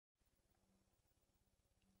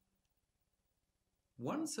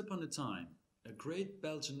Once upon a time, a great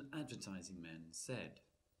Belgian advertising man said,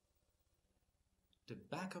 "The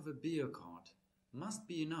back of a beer cart must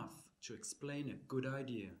be enough to explain a good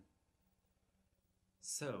idea."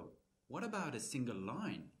 So, what about a single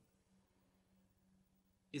line?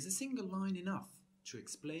 Is a single line enough to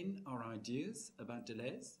explain our ideas about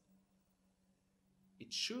Delhaize?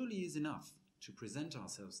 It surely is enough to present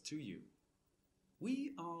ourselves to you.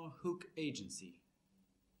 We are Hook Agency.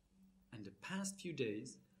 And the past few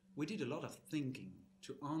days, we did a lot of thinking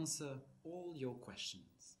to answer all your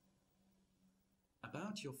questions.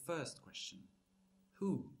 About your first question,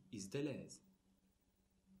 who is Delhaize?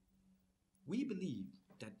 We believe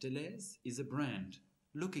that Delhaize is a brand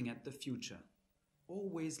looking at the future,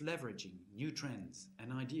 always leveraging new trends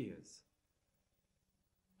and ideas.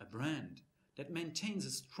 A brand that maintains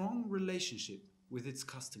a strong relationship with its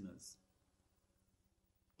customers.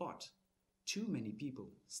 But too many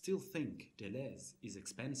people still think Delhaize is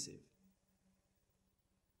expensive.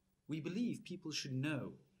 We believe people should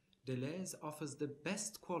know Delhaize offers the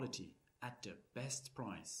best quality at the best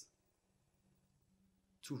price.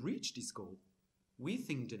 To reach this goal, we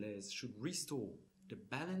think Delhaize should restore the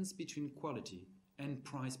balance between quality and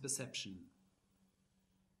price perception.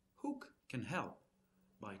 Hook can help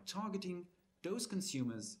by targeting those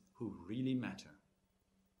consumers who really matter.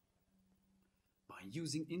 By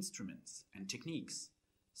using instruments and techniques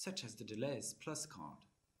such as the Delhaize Plus card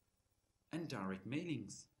and direct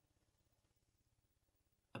mailings.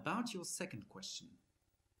 About your second question,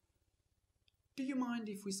 do you mind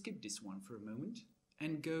if we skip this one for a moment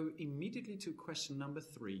and go immediately to question number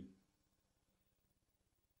 3?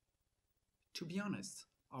 To be honest,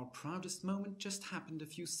 our proudest moment just happened a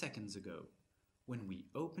few seconds ago when we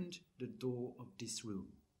opened the door of this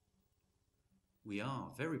room. We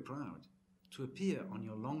are very proud to appear on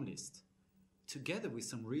your long list, together with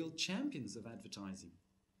some real champions of advertising,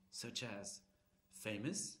 such as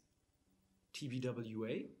Famous,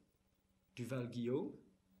 TBWA, Duval-Guillaume,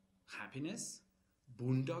 Happiness,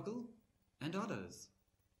 Boondoggle, and others.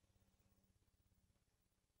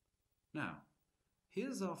 Now,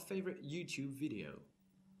 here's our favorite YouTube video.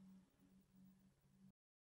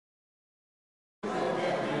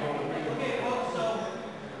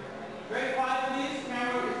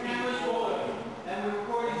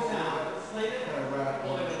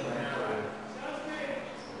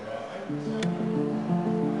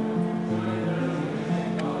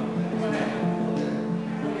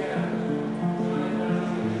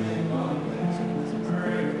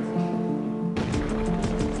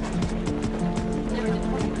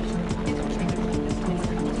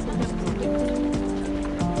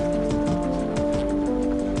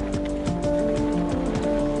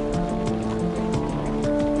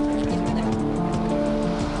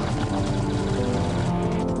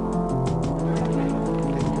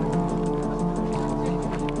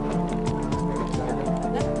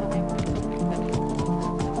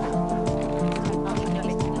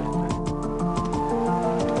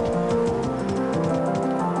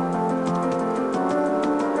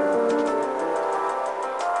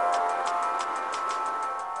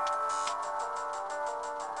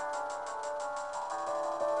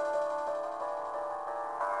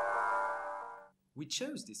 We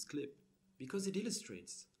chose this clip because it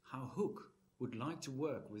illustrates how Hook would like to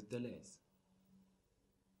work with Delhaize,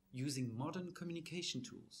 using modern communication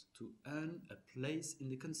tools to earn a place in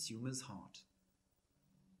the consumer's heart.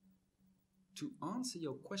 To answer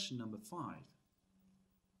your question number 5,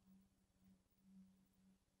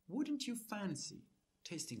 wouldn't you fancy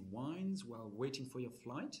tasting wines while waiting for your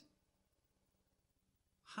flight?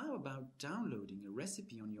 How about downloading a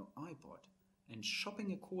recipe on your iPod and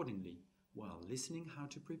shopping accordingly while listening how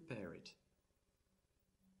to prepare it?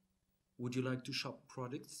 Would you like to shop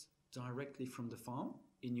products directly from the farm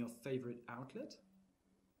in your favorite outlet?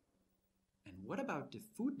 And what about the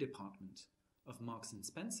food department of Marks &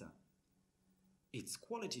 Spencer? It's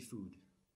quality food